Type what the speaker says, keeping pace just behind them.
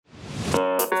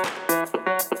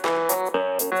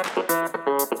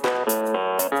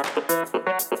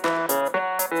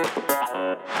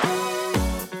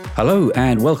Hello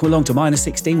and welcome along to Minus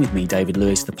 16 with me, David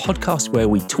Lewis, the podcast where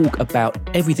we talk about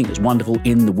everything that's wonderful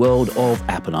in the world of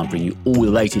Apple. I bring you all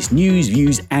the latest news,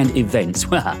 views and events.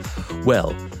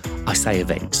 Well, I say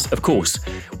events. Of course,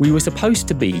 we were supposed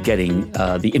to be getting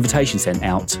the invitation sent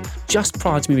out just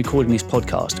prior to me recording this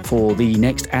podcast for the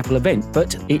next Apple event,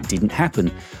 but it didn't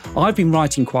happen. I've been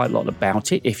writing quite a lot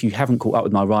about it. If you haven't caught up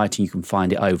with my writing, you can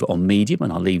find it over on Medium,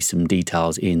 and I'll leave some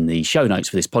details in the show notes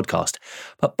for this podcast.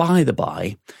 But by the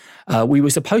by, we were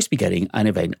supposed to be getting an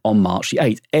event on March the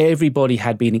 8th. Everybody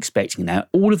had been expecting that.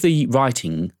 All of the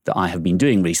writing that I have been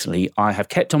doing recently, I have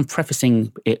kept on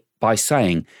prefacing it by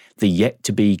saying the yet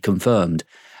to be confirmed.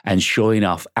 And sure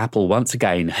enough, Apple once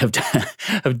again have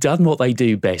done what they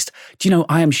do best. Do you know,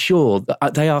 I am sure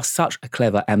that they are such a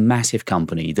clever and massive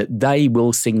company that they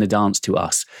will sing the dance to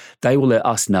us. They will let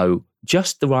us know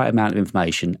just the right amount of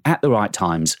information at the right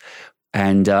times.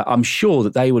 And I'm sure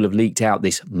that they will have leaked out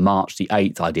this March the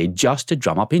 8th idea just to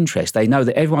drum up interest. They know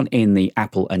that everyone in the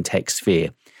Apple and tech sphere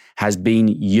has been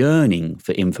yearning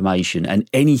for information and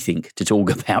anything to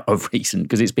talk about of recent,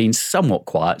 because it's been somewhat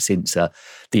quiet since the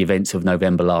events of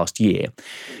November last year.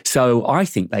 So I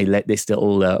think they let this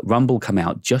little rumble come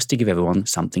out just to give everyone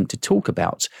something to talk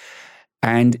about.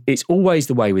 And it's always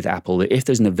the way with Apple that if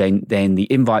there's an event, then the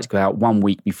invites go out 1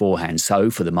 week beforehand.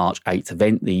 So for the March 8th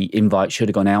event, the invite should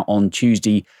have gone out on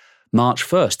Tuesday, March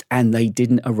 1st, and they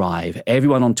didn't arrive.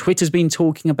 Everyone on Twitter's been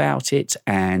talking about it,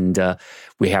 and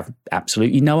we have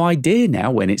absolutely no idea now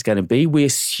when it's going to be. We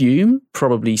assume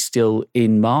probably still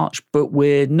in March, but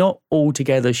we're not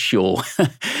altogether sure.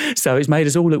 So it's made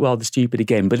us all look rather stupid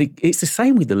again. But it's the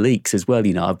same with the leaks as well.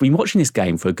 You know, I've been watching this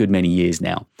game for a good many years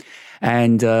now.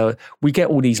 And we get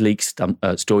all these leaks,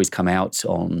 stories come out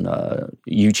on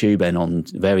YouTube and on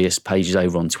various pages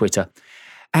over on Twitter.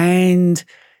 And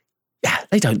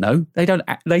they don't know. They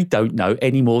don't know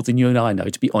any more than you and I know,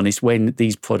 to be honest, when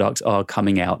these products are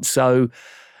coming out. So,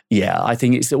 yeah, I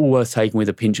think it's all worth taking with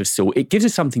a pinch of salt. It gives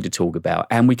us something to talk about,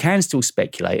 and we can still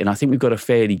speculate. And I think we've got a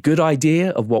fairly good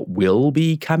idea of what will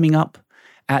be coming up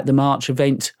at the March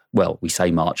event. Well, we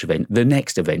say March event, the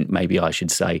next event, maybe I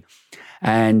should say.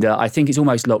 And I think it's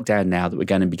almost locked down now that we're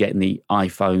going to be getting the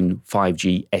iPhone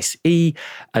 5G SE,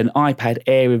 an iPad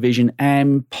Air revision,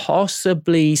 and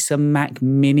possibly some Mac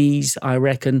Minis, I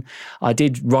reckon. I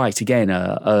did write again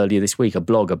earlier this week a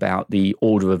blog about the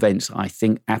order of events. I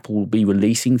think Apple will be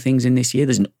releasing things in this year.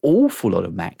 There's an awful lot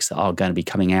of Macs that are going to be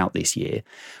coming out this year,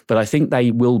 but I think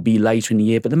they will be later in the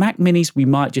year. But the Mac Minis we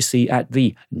might just see at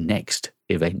the next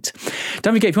event.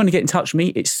 Don't forget, if you want to get in touch with me,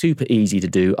 it's super easy to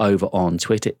do over on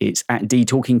Twitter. It's at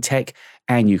DTalkingTech,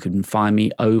 and you can find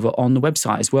me over on the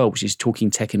website as well, which is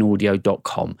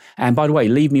talkingtechandaudio.com. And by the way,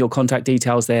 leave me your contact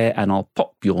details there and I'll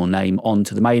pop your name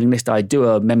onto the mailing list. I do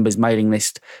a members mailing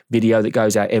list video that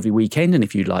goes out every weekend, and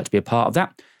if you'd like to be a part of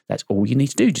that, that's all you need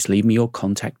to do. Just leave me your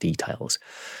contact details.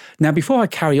 Now, before I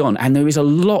carry on, and there is a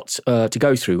lot to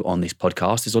go through on this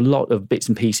podcast, there's a lot of bits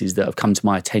and pieces that have come to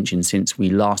my attention since we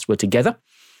last were together.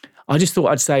 I just thought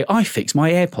I'd say, I fixed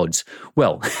my AirPods.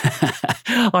 Well,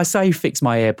 I say fix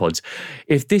my AirPods.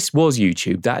 If this was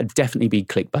YouTube, that would definitely be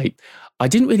clickbait. I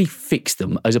didn't really fix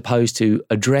them as opposed to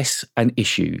address an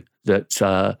issue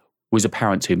that was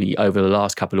apparent to me over the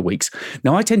last couple of weeks.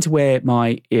 Now, I tend to wear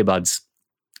my earbuds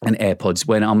and AirPods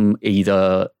when I'm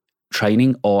either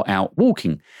training or out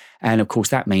walking. And of course,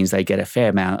 that means they get a fair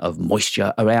amount of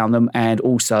moisture around them. And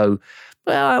also,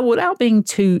 well, without being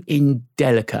too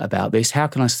indelicate about this, how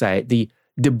can I say it? The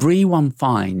debris one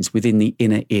finds within the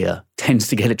inner ear tends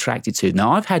to get attracted to.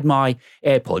 Now, I've had my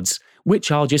AirPods,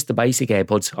 which are just the basic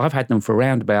AirPods. I've had them for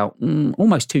around about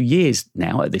almost 2 years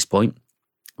now at this point.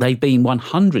 They've been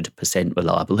 100%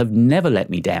 reliable, have never let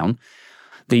me down.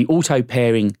 The auto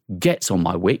pairing gets on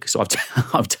my wick, so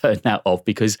I've turned that off,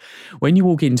 because when you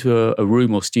walk into a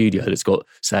room or studio that's got,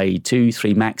 say,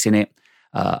 2-3 Macs in it,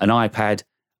 an iPad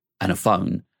and a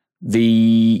phone,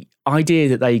 the idea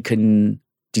that they can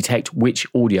detect which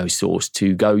audio source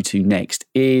to go to next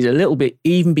is a little bit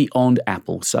even beyond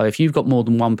Apple. So if you've got more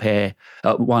than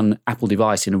one Apple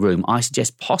device in a room, I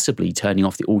suggest possibly turning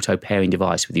off the auto pairing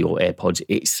device with your AirPods.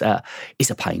 It's a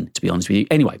pain, to be honest with you.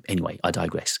 Anyway, I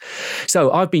digress.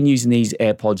 So I've been using these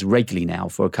AirPods regularly now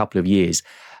for a couple of years,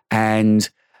 and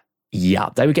yeah,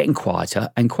 they were getting quieter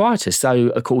and quieter. So,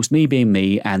 of course, me being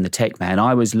me and the tech man,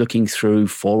 I was looking through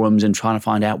forums and trying to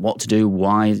find out what to do,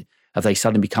 why have they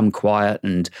suddenly become quiet,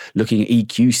 and looking at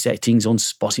EQ settings on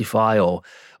Spotify or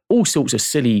all sorts of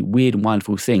silly, weird and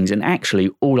wonderful things. And actually,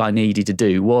 all I needed to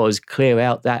do was clear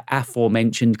out that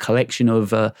aforementioned collection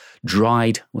of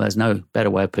dried, well, there's no better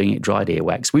way of putting it, dried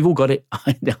earwax. We've all got it.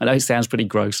 I know it sounds pretty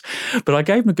gross, but I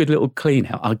gave them a good little clean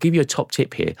out. I'll give you a top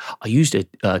tip here. I used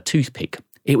a toothpick.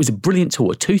 It was a brilliant tool,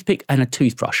 a toothpick and a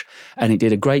toothbrush, and it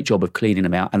did a great job of cleaning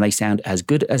them out, and they sound as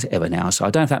good as ever now. So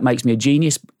I don't know if that makes me a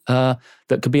genius that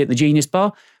could be at the Genius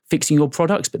Bar, fixing your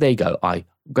products, but there you go. I'm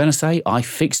going to say I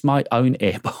fixed my own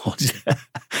AirPods.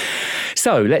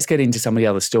 So let's get into some of the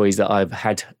other stories that I've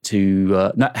had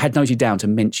noted down to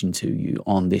mention to you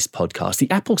on this podcast. The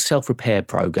Apple self-repair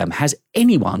program. Has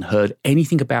anyone heard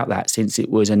anything about that since it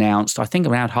was announced, I think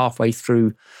around halfway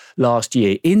through last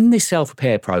year? In this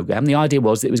self-repair program, the idea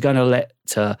was that it was going to let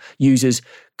users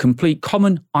complete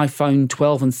common iPhone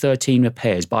 12 and 13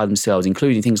 repairs by themselves,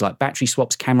 including things like battery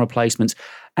swaps, camera replacements,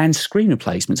 and screen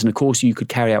replacements. And of course, you could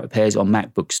carry out repairs on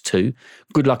MacBooks too.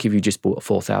 Good luck if you just bought a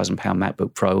 £4,000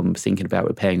 MacBook Pro and thinking about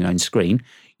repairing your own screen.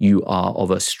 You are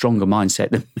of a stronger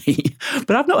mindset than me.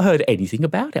 But I've not heard anything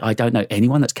about it. I don't know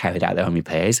anyone that's carried out their own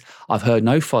repairs. I've heard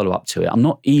no follow-up to it. I'm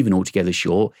not even altogether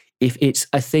sure if it's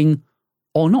a thing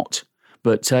or not.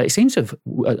 But it seems to have,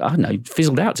 I don't know,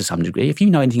 fizzled out to some degree. If you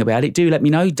know anything about it, do let me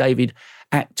know,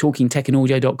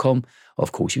 david@talkingtechandaudio.com.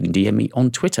 Of course, you can DM me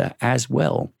on Twitter as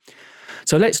well.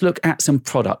 So let's look at some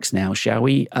products now, shall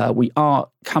we? We are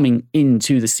coming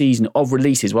into the season of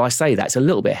releases. Well, I say that's a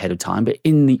little bit ahead of time, but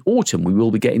in the autumn, we will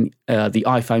be getting the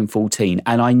iPhone 14.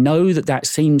 And I know that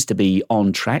seems to be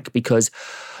on track because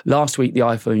last week, the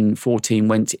iPhone 14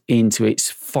 went into its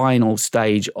final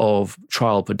stage of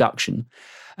trial production.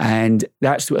 And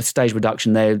that's a stage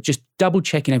reduction. They're just double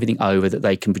checking everything over that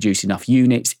they can produce enough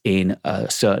units in a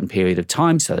certain period of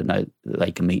time so that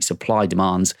they can meet supply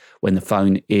demands when the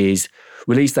phone is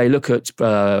released. They look at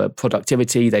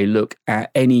productivity. They look at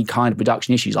any kind of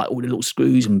production issues like all the little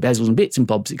screws and bezels and bits and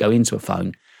bobs that go into a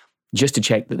phone just to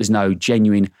check that there's no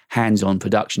genuine hands-on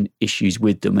production issues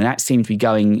with them. And that seemed to be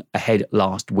going ahead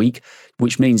last week,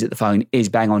 which means that the phone is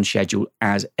bang on schedule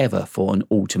as ever for an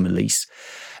autumn release.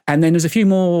 And then there's a few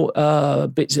more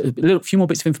bits of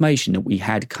information that we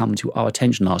had come to our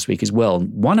attention last week as well.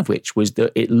 One of which was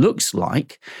that it looks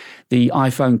like the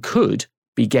iPhone could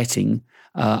be getting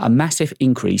a massive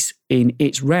increase in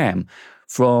its RAM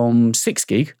from 6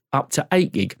 gig up to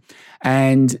 8 gig.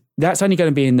 And that's only going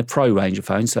to be in the Pro range of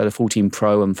phones, so the 14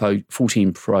 Pro and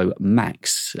 14 Pro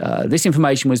Max. This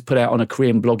information was put out on a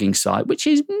Korean blogging site, which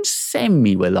is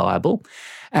semi-reliable.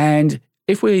 And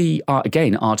if we are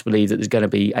to believe that there's going to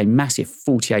be a massive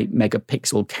 48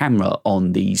 megapixel camera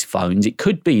on these phones, it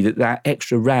could be that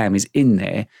extra RAM is in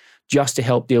there just to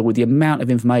help deal with the amount of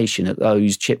information that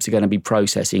those chips are going to be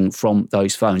processing from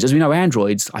those phones. As we know,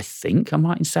 Androids, I think I'm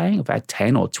right in saying, have had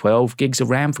 10 or 12 gigs of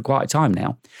RAM for quite a time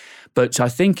now. But I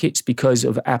think it's because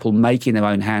of Apple making their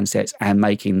own handsets and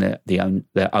making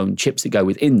their own chips that go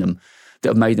within them that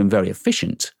have made them very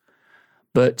efficient.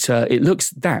 But it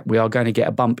looks that we are going to get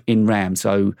a bump in RAM.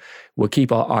 So we'll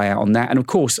keep our eye out on that. And of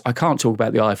course, I can't talk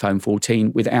about the iPhone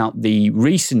 14 without the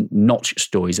recent notch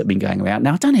stories that have been going around.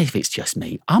 Now, I don't know if it's just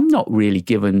me. I'm not really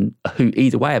given a hoot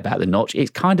either way about the notch.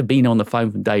 It's kind of been on the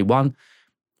phone from day one.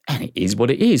 And it is what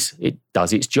it is. It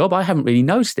does its job. I haven't really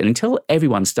noticed it until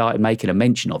everyone started making a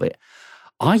mention of it.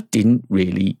 I didn't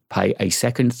really pay a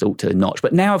second thought to the notch.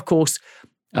 But now, of course,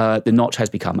 the notch has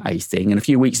become a thing. And a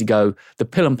few weeks ago, the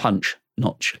Pill and Punch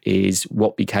notch is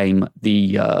what became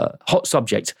the hot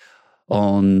subject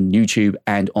on YouTube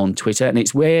and on Twitter. And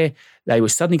it's where they were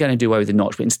suddenly going to do away with the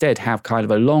notch, but instead have kind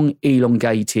of a long,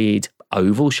 elongated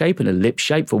oval shape and a lip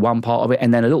shape for one part of it,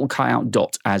 and then a little cutout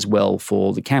dot as well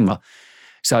for the camera.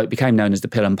 So it became known as the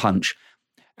Pill and Punch.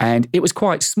 And it was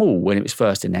quite small when it was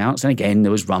first announced. And again,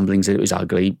 there was rumblings that it was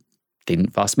ugly.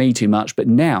 Didn't fuss me too much, but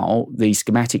now the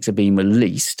schematics are being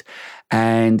released,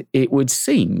 and it would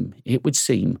seem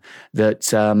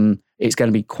that it's going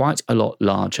to be quite a lot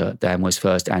larger than was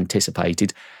first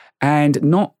anticipated. And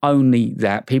not only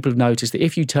that, people have noticed that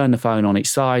if you turn the phone on its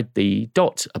side, the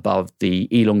dot above the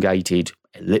elongated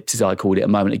ellipse, as I called it a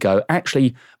moment ago,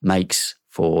 actually makes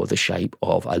for the shape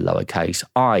of a lowercase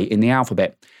I in the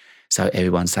alphabet. So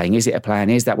everyone's saying, is it a plan?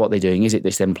 Is that what they're doing? Is it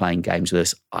this them playing games with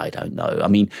us? I don't know. I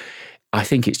mean, I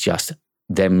think it's just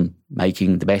them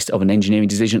making the best of an engineering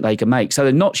decision they can make. So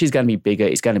the notch is going to be bigger.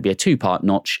 It's going to be a 2-part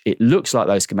notch. It looks like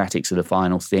those schematics are the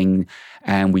final thing.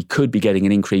 And we could be getting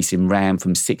an increase in RAM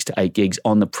from 6 to 8 gigs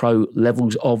on the Pro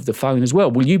levels of the phone as well.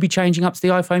 Will you be changing up to the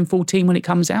iPhone 14 when it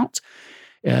comes out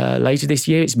later this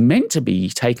year? It's meant to be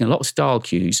taking a lot of style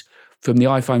cues from the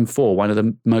iPhone 4, one of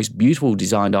the most beautiful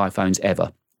designed iPhones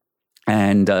ever.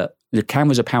 And The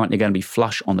camera's apparently going to be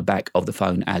flush on the back of the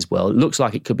phone as well. It looks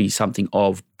like it could be something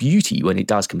of beauty when it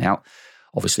does come out.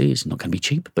 Obviously, it's not going to be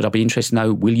cheap, but I'll be interested to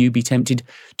know, will you be tempted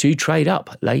to trade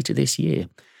up later this year?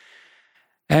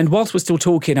 And whilst we're still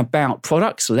talking about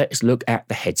products, let's look at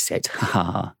the headset.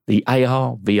 The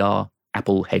AR, VR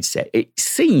Apple headset. It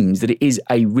seems that it is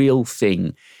a real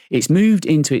thing. It's moved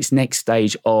into its next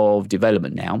stage of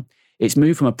development now. It's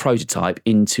moved from a prototype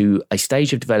into a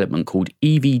stage of development called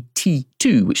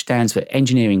EVT2, which stands for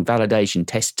Engineering Validation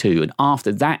Test 2. And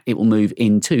after that, it will move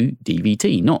into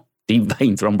DVT, not deep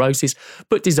vein thrombosis,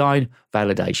 but Design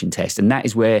Validation Test. And that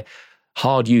is where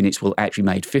hard units will actually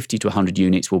made 50 to 100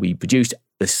 units will be produced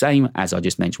the same as I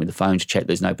just mentioned with the phone to check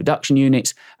there's no production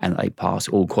units and they pass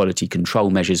all quality control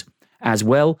measures as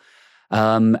well.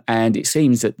 And it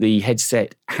seems that the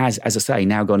headset has, as I say,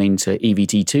 now gone into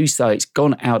EVT2. So it's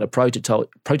gone out of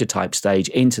prototype stage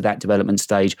into that development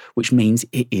stage, which means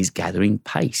it is gathering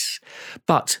pace.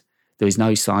 But there is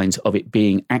no signs of it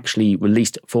being actually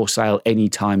released for sale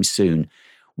anytime soon.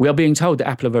 We are being told that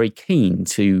Apple are very keen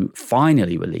to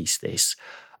finally release this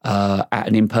at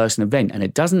an in-person event. And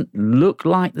it doesn't look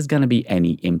like there's going to be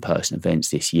any in-person events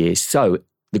this year. So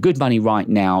the good money right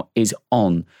now is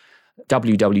on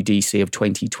WWDC of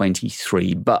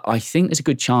 2023. But I think there's a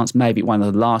good chance maybe one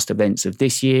of the last events of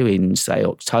this year in, say,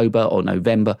 October or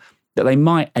November, that they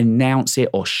might announce it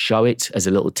or show it as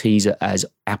a little teaser, as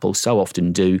Apple so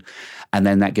often do. And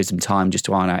then that gives them time just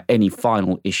to iron out any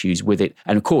final issues with it.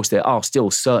 And of course, there are still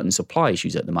certain supply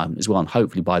issues at the moment as well. And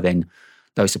hopefully by then,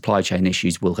 those supply chain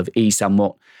issues will have eased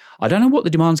somewhat. I don't know what the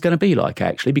demand's going to be like,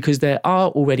 actually, because there are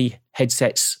already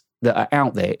headsets that are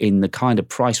out there in the kind of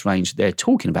price range they're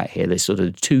talking about here. There's sort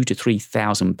of £2,000 to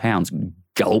 £3,000.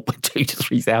 Gulp, £2,000 to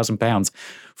 £3,000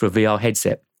 for a VR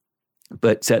headset.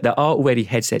 But there are already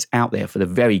headsets out there for the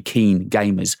very keen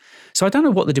gamers. So I don't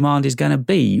know what the demand is going to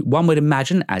be. One would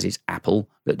imagine, as is Apple,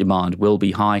 that demand will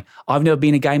be high. I've never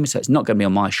been a gamer, so it's not going to be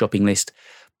on my shopping list.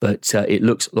 But it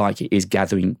looks like it is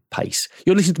gathering pace.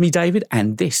 You're listening to me, David,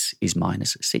 and this is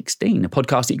Minus 16, a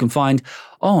podcast that you can find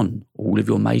on all of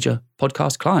your major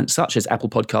podcast clients, such as Apple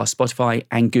Podcasts, Spotify,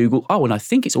 and Google. Oh, and I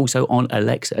think it's also on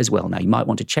Alexa as well. Now, you might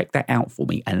want to check that out for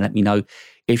me and let me know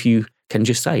if you can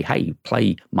just say, hey,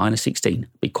 play Minus 16.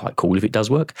 Be quite cool if it does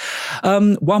work.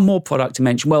 One more product to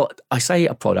mention. Well, I say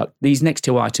a product. These next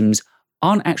two items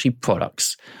aren't actually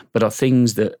products, but are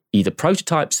things that either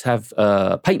prototypes have,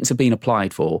 patents have been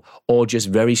applied for, or just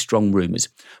very strong rumours.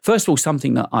 First of all,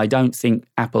 something that I don't think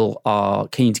Apple are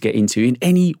keen to get into in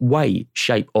any way,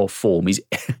 shape or form is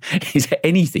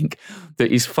anything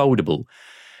that is foldable.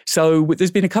 So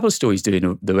there's been a couple of stories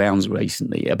doing the rounds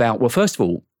recently about, well, first of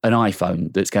all, an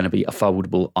iPhone that's going to be a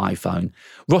foldable iPhone.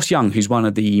 Ross Young, who's one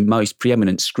of the most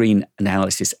preeminent screen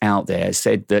analysts out there,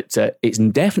 said that it's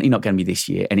definitely not going to be this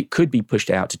year and it could be pushed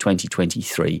out to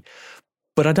 2023.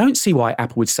 But I don't see why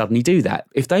Apple would suddenly do that.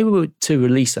 If they were to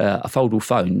release a foldable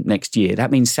phone next year,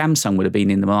 that means Samsung would have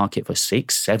been in the market for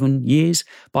 6-7 years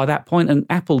by that point. And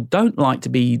Apple don't like to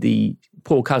be the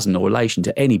poor cousin or relation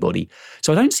to anybody.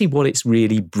 So I don't see what it's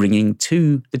really bringing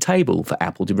to the table for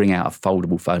Apple to bring out a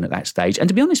foldable phone at that stage. And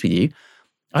to be honest with you,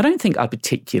 I don't think I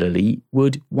particularly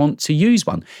would want to use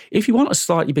one. If you want a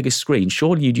slightly bigger screen,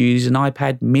 surely you'd use an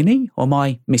iPad mini, or am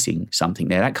I missing something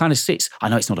there? That kind of sits, I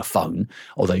know it's not a phone,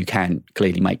 although you can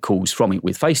clearly make calls from it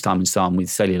with FaceTime and so on with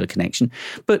cellular connection.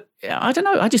 But I don't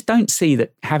know, I just don't see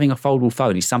that having a foldable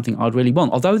phone is something I'd really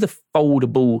want. Although the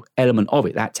foldable element of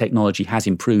it, that technology has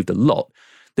improved a lot,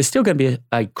 there's still going to be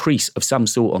a crease of some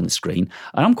sort on the screen.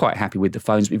 And I'm quite happy with the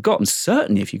phones we've got. And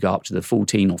certainly if you go up to the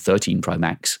 14 or 13 Pro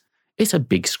Max, it's a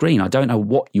big screen. I don't know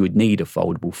what you would need a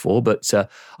foldable for, but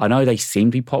I know they seem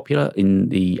to be popular in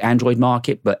the Android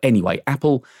market. But anyway,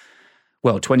 Apple,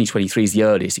 well, 2023 is the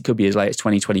earliest. It could be as late as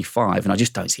 2025. And I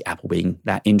just don't see Apple being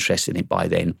that interested in it by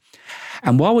then.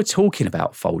 And while we're talking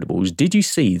about foldables, did you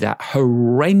see that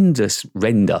horrendous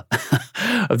render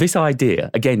of this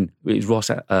idea? Again, it was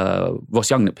Ross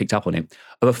Young that picked up on it,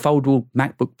 of a foldable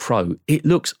MacBook Pro. It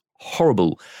looks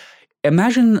horrible.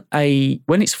 Imagine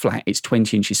when it's flat, it's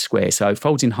 20 inches square, so it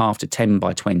folds in half to 10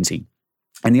 by 20.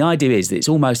 And the idea is that it's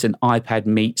almost an iPad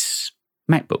meets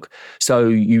MacBook. So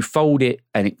you fold it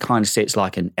and it kind of sits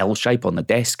like an L shape on the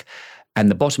desk. And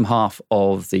the bottom half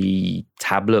of the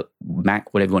tablet,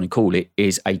 Mac, whatever you want to call it,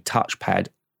 is a touchpad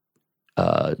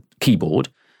keyboard.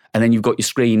 And then you've got your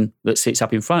screen that sits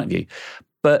up in front of you.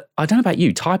 But I don't know about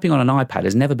you, typing on an iPad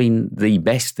has never been the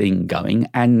best thing going.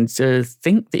 And to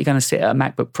think that you're going to sit at a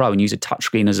MacBook Pro and use a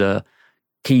touchscreen as a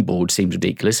keyboard seems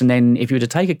ridiculous. And then if you were to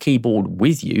take a keyboard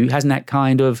with you, hasn't that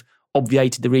kind of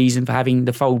obviated the reason for having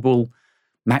the foldable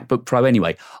MacBook Pro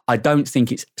anyway. I don't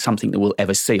think it's something that we'll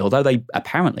ever see, although they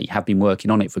apparently have been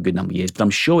working on it for a good number of years. But I'm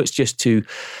sure it's just to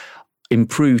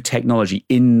improve technology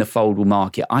in the foldable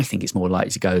market. I think it's more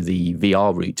likely to go the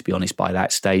VR route, to be honest, by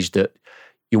that stage, that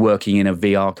you're working in a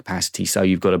VR capacity. So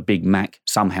you've got a big Mac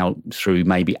somehow through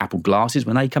maybe Apple glasses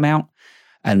when they come out,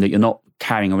 and that you're not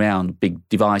carrying around big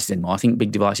devices anymore. I think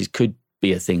big devices could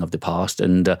be a thing of the past,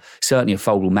 and certainly a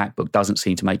foldable MacBook doesn't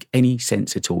seem to make any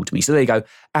sense at all to me. So there you go,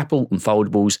 Apple and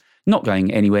foldables, not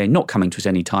going anywhere, not coming to us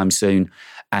anytime soon,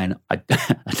 and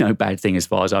no bad thing as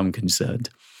far as I'm concerned.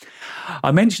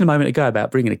 I mentioned a moment ago about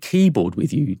bringing a keyboard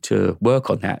with you to work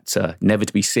on that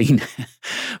never-to-be-seen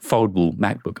foldable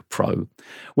MacBook Pro.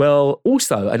 Well,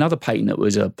 also another patent that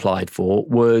was applied for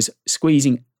was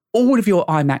squeezing all of your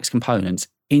iMac's components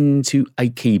into a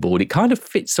keyboard. It kind of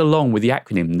fits along with the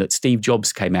acronym that Steve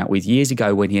Jobs came out with years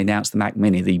ago when he announced the Mac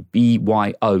Mini, the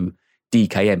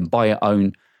BYODKM, buy your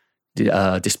own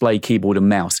display, keyboard and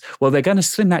mouse. Well, they're going to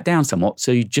slim that down somewhat,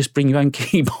 so you just bring your own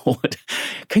keyboard.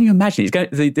 Can you imagine?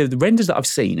 The renders that I've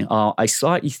seen are a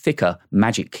slightly thicker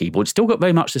Magic Keyboard. It's still got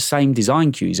very much the same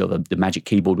design cues of the Magic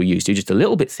Keyboard we're used to, just a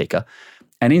little bit thicker.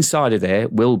 And inside of there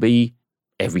will be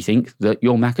everything that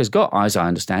your Mac has got, as I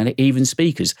understand it, even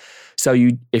speakers. So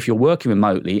if you're working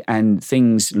remotely and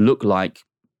things look like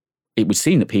it would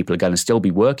seem that people are going to still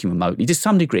be working remotely to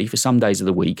some degree for some days of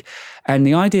the week, and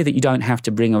the idea that you don't have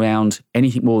to bring around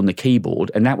anything more than the keyboard,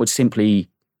 and that would simply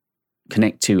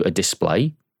connect to a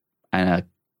display and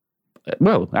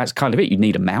well, that's kind of it. You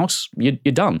need a mouse, you're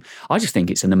done. I just think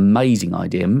it's an amazing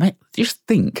idea. Just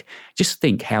think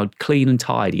how clean and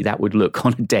tidy that would look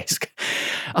on a desk.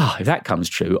 If that comes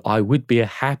true, I would be a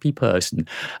happy person.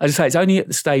 As I say, it's only at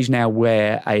the stage now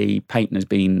where a patent has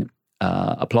been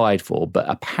applied for, but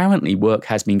apparently work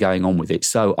has been going on with it.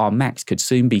 So our Macs could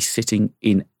soon be sitting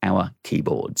in our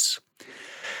keyboards.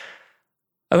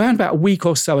 Around about a week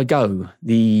or so ago,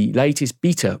 the latest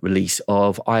beta release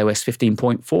of iOS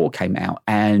 15.4 came out,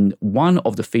 and one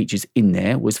of the features in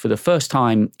there was, for the first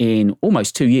time in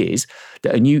almost 2 years,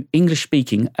 that a new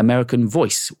English-speaking American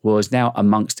voice was now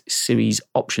amongst Siri's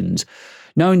options.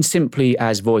 Known simply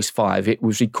as Voice 5, it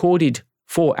was recorded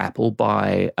for Apple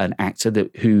by an actor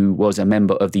who was a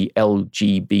member of the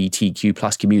LGBTQ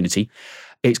plus community.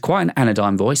 It's quite an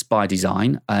anodyne voice by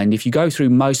design, and if you go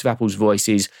through most of Apple's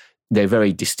voices, they're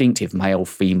very distinctive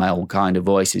male-female kind of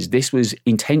voices. This was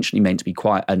intentionally meant to be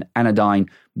quite an anodyne,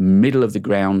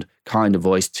 middle-of-the-ground kind of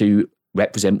voice to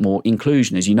represent more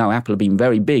inclusion. As you know, Apple have been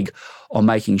very big on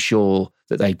making sure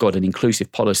that they've got an inclusive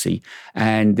policy,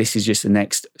 and this is just the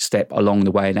next step along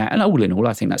the way now. And all in all,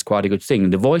 I think that's quite a good thing.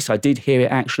 The voice, I did hear it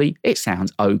actually. It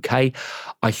sounds okay.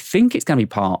 I think it's going to be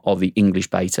part of the English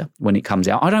beta when it comes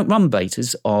out. I don't run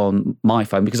betas on my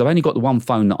phone because I've only got the one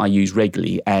phone that I use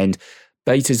regularly, and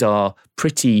betas are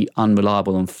pretty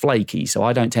unreliable and flaky, so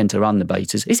I don't tend to run the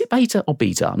betas. Is it beta or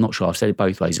beta? I'm not sure. I've said it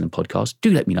both ways in the podcast.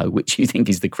 Do let me know which you think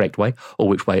is the correct way, or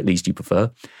which way at least you prefer.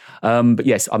 But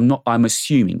yes, I'm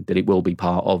assuming that it will be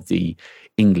part of the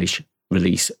English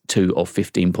release 2 of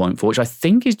 15.4, which I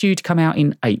think is due to come out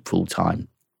in April time.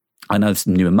 I know there's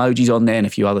some new emojis on there and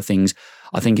a few other things.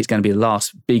 I think it's going to be the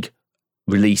last big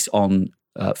release on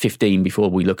 15 before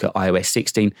we look at iOS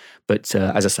 16. But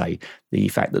as I say, the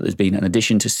fact that there's been an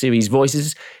addition to Siri's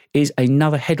voices is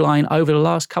another headline over the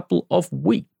last couple of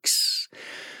weeks.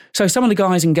 So some of the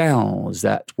guys and gals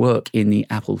that work in the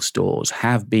Apple stores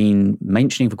have been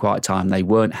mentioning for quite a time they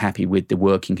weren't happy with the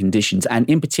working conditions, and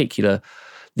in particular,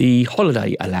 the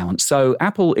holiday allowance. So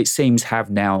Apple, it seems, have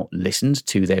now listened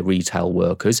to their retail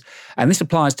workers, and this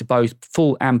applies to both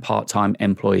full and part-time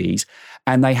employees,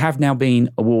 and they have now been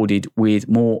awarded with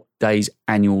more days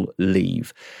annual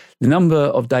leave. The number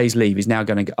of days leave is now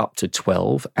going to go up to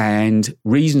 12, and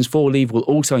reasons for leave will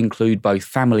also include both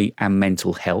family and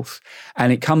mental health.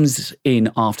 And it comes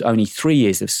in after only 3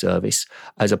 years of service,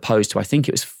 as opposed to, I think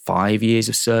it was 5 years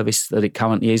of service that it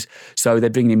currently is. So they're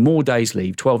bringing in more days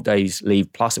leave, 12 days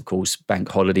leave, plus, of course, bank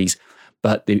holidays.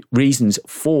 But the reasons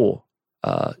for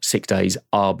sick days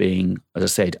are being, as I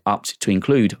said, upped to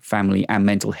include family and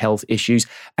mental health issues.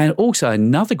 And also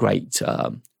another great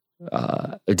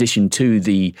addition to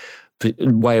the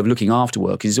way of looking after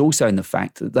work is also in the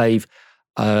fact that they've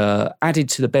added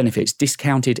to the benefits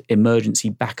discounted emergency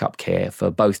backup care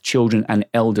for both children and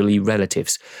elderly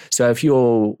relatives. So if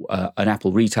you're an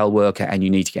Apple retail worker and you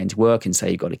need to get into work and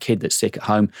say you've got a kid that's sick at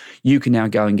home, you can now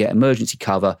go and get emergency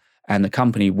cover, and the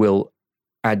company will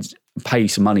pay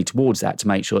some money towards that to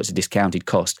make sure it's a discounted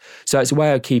cost. So it's a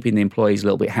way of keeping the employees a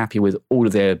little bit happy with all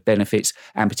of their benefits,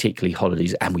 and particularly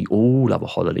holidays. And we all love a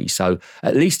holiday. So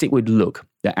at least it would look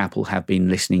that Apple have been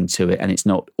listening to it, and it's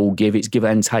not all give, it's give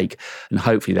and take. And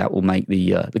hopefully that will make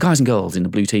the guys and girls in the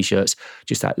blue T-shirts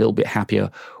just that little bit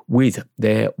happier with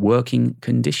their working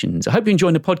conditions. I hope you're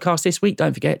enjoying the podcast this week.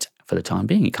 Don't forget, for the time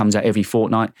being, it comes out every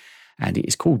fortnight, and it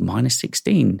is called Minus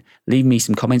 16. Leave me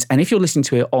some comments. And if you're listening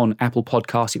to it on Apple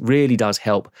Podcasts, it really does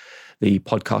help the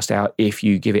podcast out if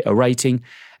you give it a rating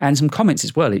and some comments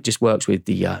as well. It just works with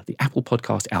the Apple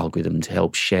Podcast algorithm to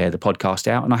help share the podcast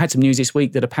out. And I had some news this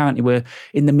week that apparently we're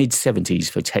in the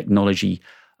mid-70s for technology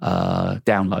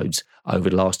downloads over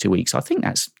the last 2 weeks. I think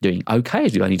that's doing okay,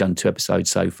 as we've only done 2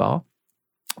 episodes so far.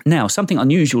 Now, something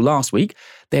unusual last week,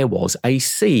 there was a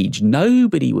siege.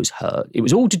 Nobody was hurt. It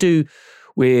was all to do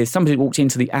with somebody walked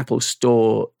into the Apple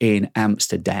store in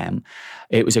Amsterdam.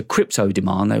 It was a crypto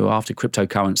demand. They were after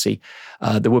cryptocurrency.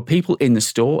 There were people in the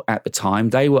store at the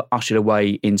time. They were ushered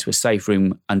away into a safe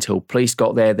room until police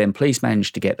got there. Then police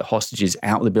managed to get the hostages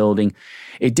out of the building.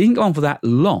 It didn't go on for that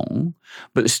long,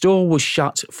 but the store was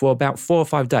shut for about 4 or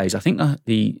 5 days. I think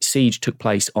the siege took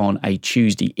place on a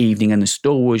Tuesday evening, and the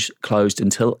store was closed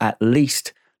until at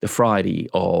least the Friday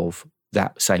of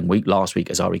that same week, last week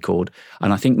as I record,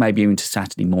 and I think maybe even to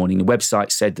Saturday morning. The website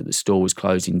said that the store was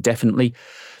closed indefinitely.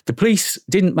 The police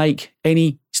didn't make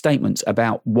any statements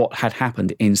about what had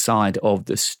happened inside of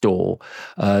the store,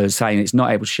 saying it's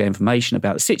not able to share information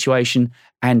about the situation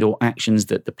and or actions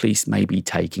that the police may be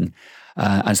taking.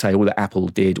 And say all that Apple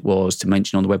did was to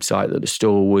mention on the website that the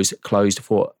store was closed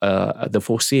for the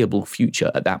foreseeable future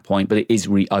at that point, but it is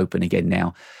reopened again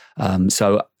now.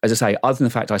 So, as I say, other than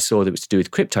the fact I saw that it was to do with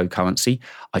cryptocurrency,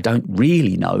 I don't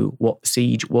really know what the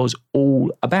siege was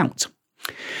all about.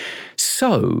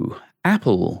 So,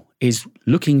 Apple is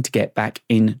looking to get back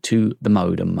into the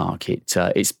modem market.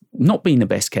 It's not been the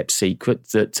best kept secret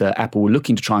that Apple were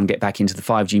looking to try and get back into the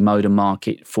 5G modem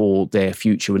market for their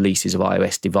future releases of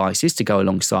iOS devices to go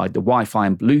alongside the Wi-Fi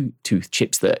and Bluetooth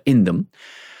chips that are in them.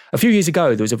 A few years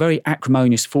ago, there was a very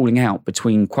acrimonious falling out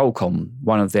between Qualcomm,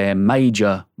 one of their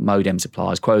major modem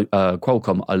suppliers.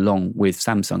 Qualcomm, along with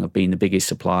Samsung, have been the biggest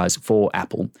suppliers for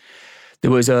Apple. There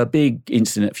was a big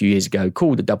incident a few years ago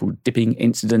called the double dipping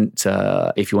incident.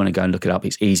 If you want to go and look it up,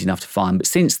 it's easy enough to find. But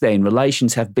since then,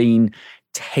 relations have been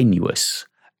tenuous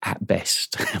at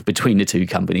best between the two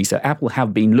companies. So Apple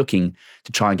have been looking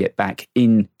to try and get back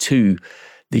into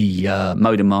the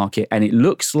modem market, and it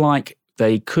looks like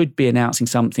they could be announcing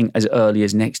something as early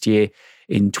as next year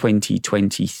in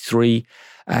 2023.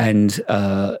 And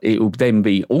it will then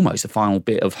be almost the final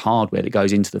bit of hardware that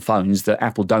goes into the phones that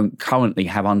Apple don't currently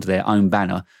have under their own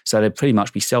banner. So they'll pretty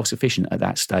much be self-sufficient at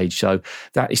that stage. So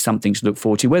that is something to look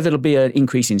forward to. Whether it'll be an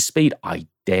increase in speed, I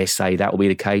dare say that will be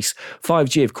the case.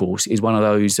 5G, of course, is one of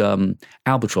those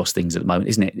albatross things at the moment,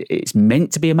 isn't it? It's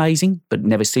meant to be amazing, but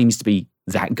never seems to be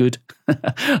that good.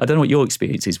 I don't know what your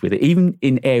experience is with it. Even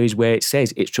in areas where it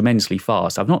says it's tremendously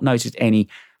fast, I've not noticed any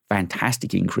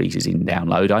fantastic increases in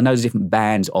download. I know there's different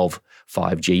bands of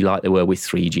 5G like there were with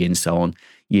 3G and so on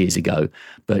years ago.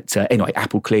 But anyway,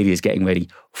 Apple clearly is getting ready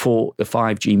for the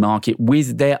 5G market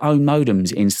with their own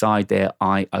modems inside their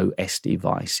iOS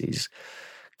devices.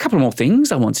 A couple more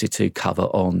things I wanted to cover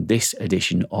on this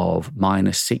edition of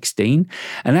Minus 16,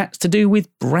 and that's to do with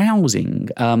browsing.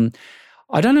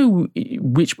 I don't know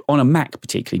which, on a Mac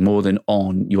particularly, more than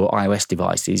on your iOS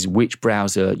devices, which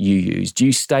browser you use. Do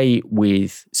you stay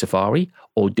with Safari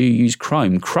or do you use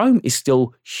Chrome? Chrome is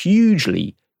still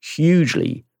hugely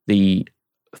the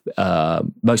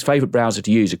most favorite browser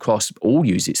to use across all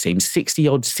users, it seems.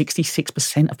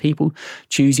 66% of people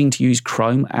choosing to use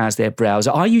Chrome as their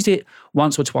browser. I use it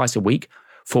once or twice a week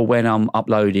for when I'm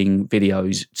uploading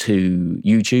videos to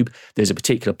YouTube. There's a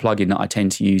particular plugin that I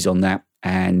tend to use on that,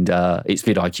 and it's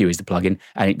vidIQ is the plugin,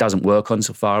 and it doesn't work on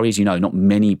Safari. As you know, not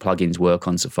many plugins work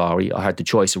on Safari. I had the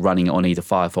choice of running it on either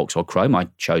Firefox or Chrome. I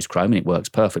chose Chrome, and it works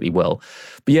perfectly well.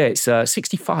 But yeah, it's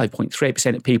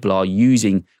 65.3% of people are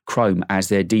using Chrome as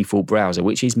their default browser,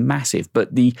 which is massive.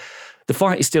 But the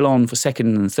fight is still on for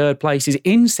second and third places.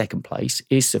 In second place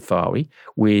is Safari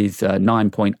with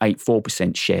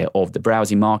 9.84% share of the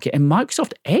browsing market. And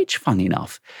Microsoft Edge, funny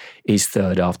enough, is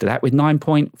third after that with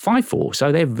 9.54%. So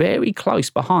they're very close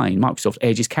behind. Microsoft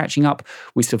Edge is catching up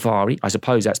with Safari. I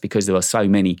suppose that's because there are so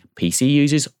many PC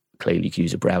users. Clearly, you can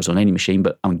use a browser on any machine,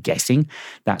 but I'm guessing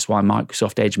that's why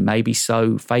Microsoft Edge may be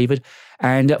so favoured.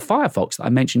 And Firefox, that I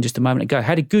mentioned just a moment ago,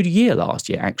 had a good year last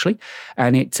year, actually,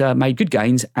 and it made good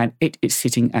gains, and it is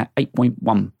sitting at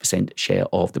 8.1% share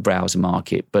of the browser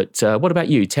market. But what about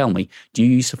you? Tell me, do you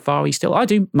use Safari still? I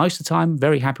do most of the time,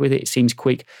 very happy with it. It seems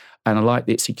quick, and I like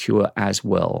that it's secure as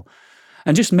well.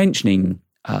 And just mentioning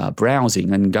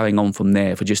browsing and going on from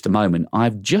there for just a moment,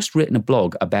 I've just written a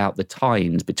blog about the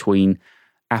tie-ins between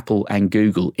Apple and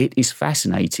Google, it is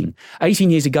fascinating.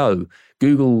 18 years ago,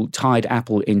 Google tied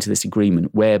Apple into this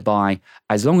agreement whereby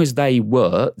as long as they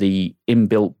were the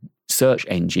inbuilt search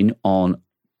engine on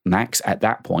Macs at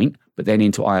that point, but then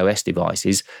into iOS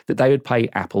devices, that they would pay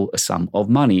Apple a sum of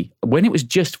money. When it was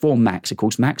just for Macs, of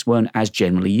course, Macs weren't as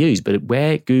generally used, but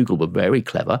where Google were very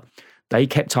clever, they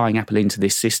kept tying Apple into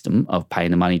this system of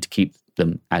paying the money to keep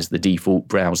them as the default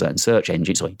browser and search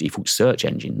engine, default search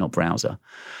engine, not browser.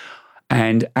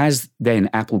 And as then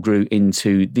Apple grew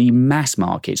into the mass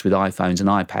markets with iPhones and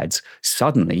iPads,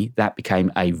 suddenly that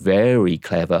became a very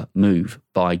clever move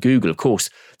by Google. Of course,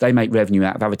 they make revenue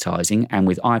out of advertising, and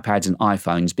with iPads and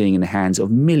iPhones being in the hands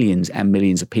of millions and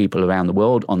millions of people around the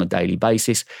world on a daily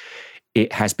basis,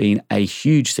 it has been a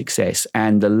huge success.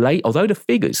 And although the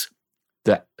figures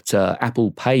that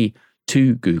Apple pay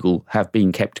to Google have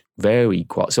been kept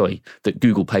that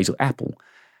Google pays to Apple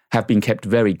have been kept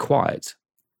very quiet.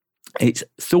 It's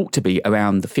thought to be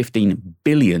around the $15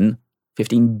 billion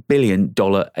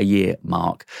a year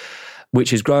mark,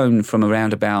 which has grown from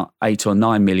around about 8 or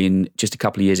 9 million just a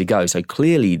couple of years ago. So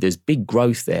clearly there's big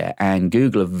growth there, and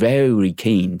Google are very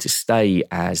keen to stay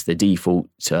as the default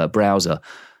browser.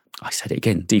 I said it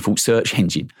again, default search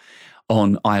engine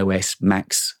on iOS,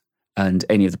 Macs, and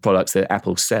any of the products that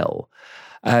Apple sell.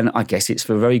 And I guess it's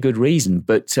for a very good reason.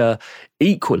 But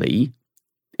equally,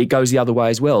 it goes the other way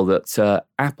as well, that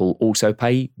Apple also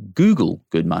pay Google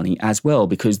good money as well,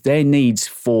 because their needs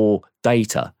for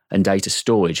data and data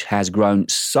storage has grown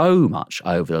so much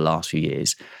over the last few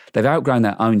years. They've outgrown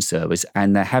their own servers,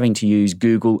 and they're having to use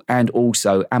Google and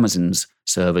also Amazon's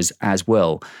servers as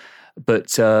well.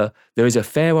 But there is a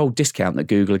fair old discount that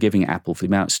Google are giving Apple for the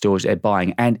amount of storage they're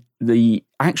buying. And the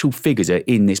actual figures are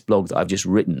in this blog that I've just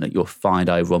written that you'll find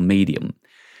over on Medium.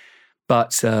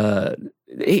 But it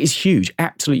is huge,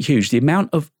 absolutely huge. The amount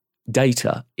of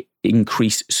data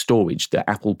increased storage that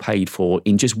Apple paid for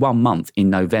in just 1 month in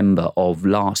November of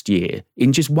last year,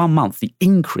 in just 1 month, the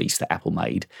increase that Apple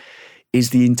made is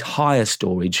the entire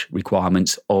storage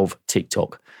requirements of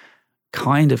TikTok.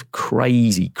 Kind of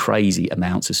crazy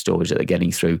amounts of storage that they're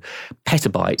getting through.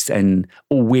 Petabytes and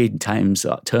all weird terms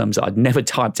that I'd never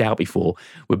typed out before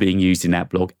were being used in that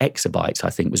blog. Exabytes, I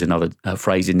think, was another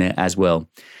phrase in there as well.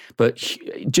 But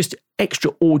just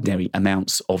extraordinary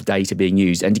amounts of data being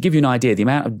used. And to give you an idea, the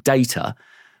amount of data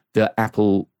that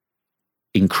Apple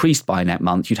increased by in that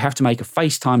month, you'd have to make a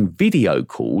FaceTime video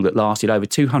call that lasted over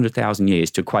 200,000 years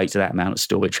to equate to that amount of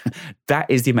storage. That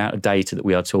is the amount of data that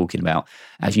we are talking about.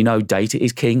 As you know, data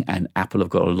is king, and Apple have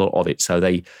got a lot of it. So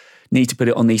they need to put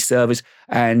it on these servers.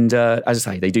 And as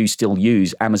I say, they do still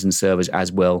use Amazon servers as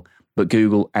well. But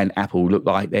Google and Apple look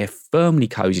like they're firmly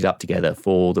cozied up together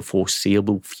for the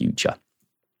foreseeable future.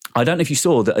 I don't know if you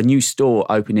saw that a new store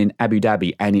opened in Abu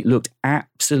Dhabi, and it looked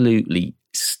absolutely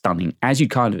stunning, as you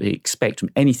kind of expect from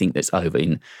anything that's over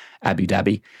in Abu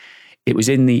Dhabi. It was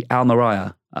in the Al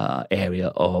Maraya area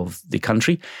of the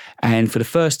country, and for the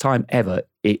first time ever,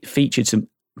 it featured some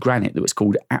granite that was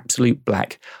called Absolute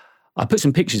Black. I put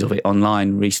some pictures of it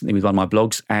online recently with one of my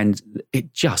blogs, and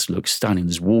it just looks stunning.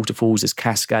 There's waterfalls, there's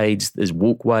cascades, there's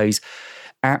walkways.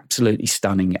 Absolutely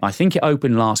stunning. I think it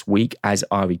opened last week as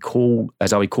I record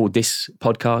this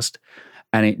podcast,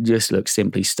 and it just looks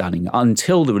simply stunning.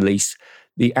 Until the release,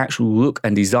 the actual look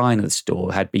and design of the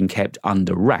store had been kept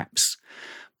under wraps.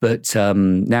 But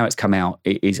now it's come out,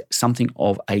 it is something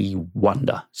of a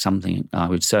wonder, something I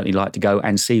would certainly like to go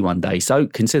and see one day. So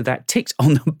consider that ticked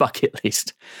on the bucket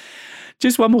list.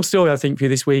 Just one more story, I think, for you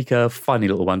this week, a funny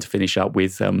little one to finish up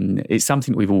with. It's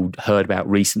something we've all heard about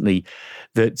recently,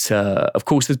 that, of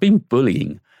course, there's been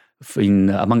bullying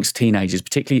amongst teenagers,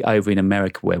 particularly over in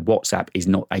America, where WhatsApp is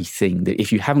not a thing. That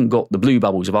if you haven't got the blue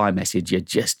bubbles of iMessage,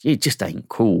 you just ain't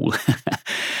cool.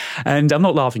 And I'm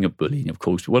not laughing at bullying, of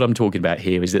course, but what I'm talking about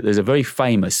here is that there's a very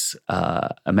famous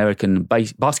American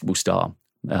basketball star,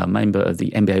 member of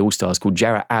the NBA All-Stars, called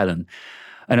Jarrett Allen.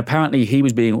 And apparently he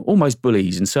was being almost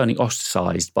bullied and certainly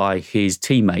ostracized by his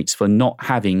teammates for not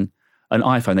having an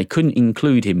iPhone. They couldn't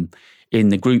include him in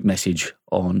the group message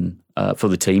for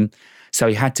the team. So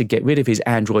he had to get rid of his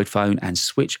Android phone and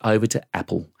switch over to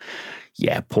Apple.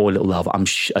 Yeah, poor little love. I'm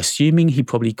assuming he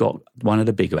probably got one of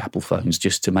the bigger Apple phones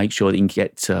just to make sure that he can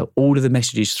get all of the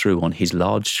messages through on his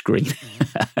large screen.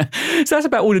 So that's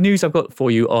about all the news I've got for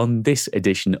you on this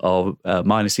edition of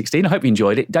Minus 16. I hope you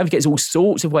enjoyed it. Don't forget, there's all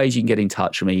sorts of ways you can get in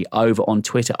touch with me over on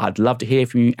Twitter. I'd love to hear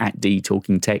from you at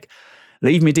DTalkingTech.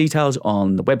 Leave me details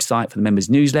on the website for the members'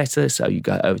 newsletter. So you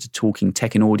go over to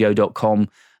talkingtechandaudio.com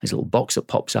There's a little box that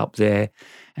pops up there,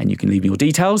 and you can leave me your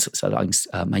details so that I can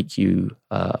make you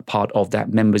part of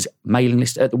that members mailing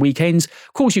list at the weekends.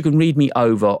 Of course, you can read me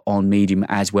over on Medium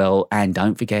as well. And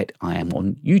don't forget, I am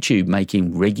on YouTube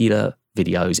making regular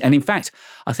videos. And in fact,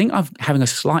 I think I'm having a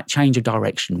slight change of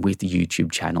direction with the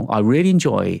YouTube channel. I really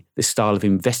enjoy this style of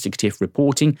investigative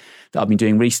reporting that I've been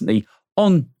doing recently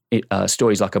on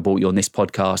stories like I brought you on this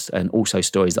podcast, and also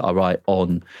stories that I write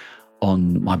on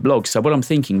my blog. So what I'm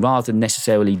thinking, rather than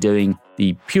necessarily doing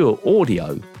the pure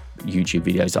audio YouTube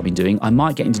videos I've been doing, I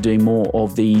might get into doing more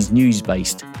of these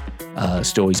news-based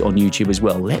stories on YouTube as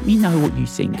well. Let me know what you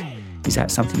think. Is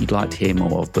that something you'd like to hear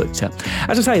more of? But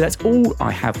as I say, that's all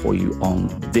I have for you on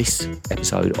this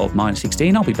episode of Minus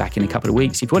 16. I'll be back in a couple of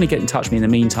weeks. If you want to get in touch with me in the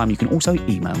meantime, you can also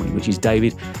email me, which is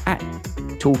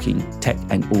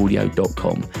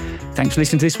david@talkingtechandaudio.com. Thanks for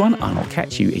listening to this one, and I'll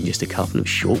catch you in just a couple of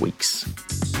short weeks.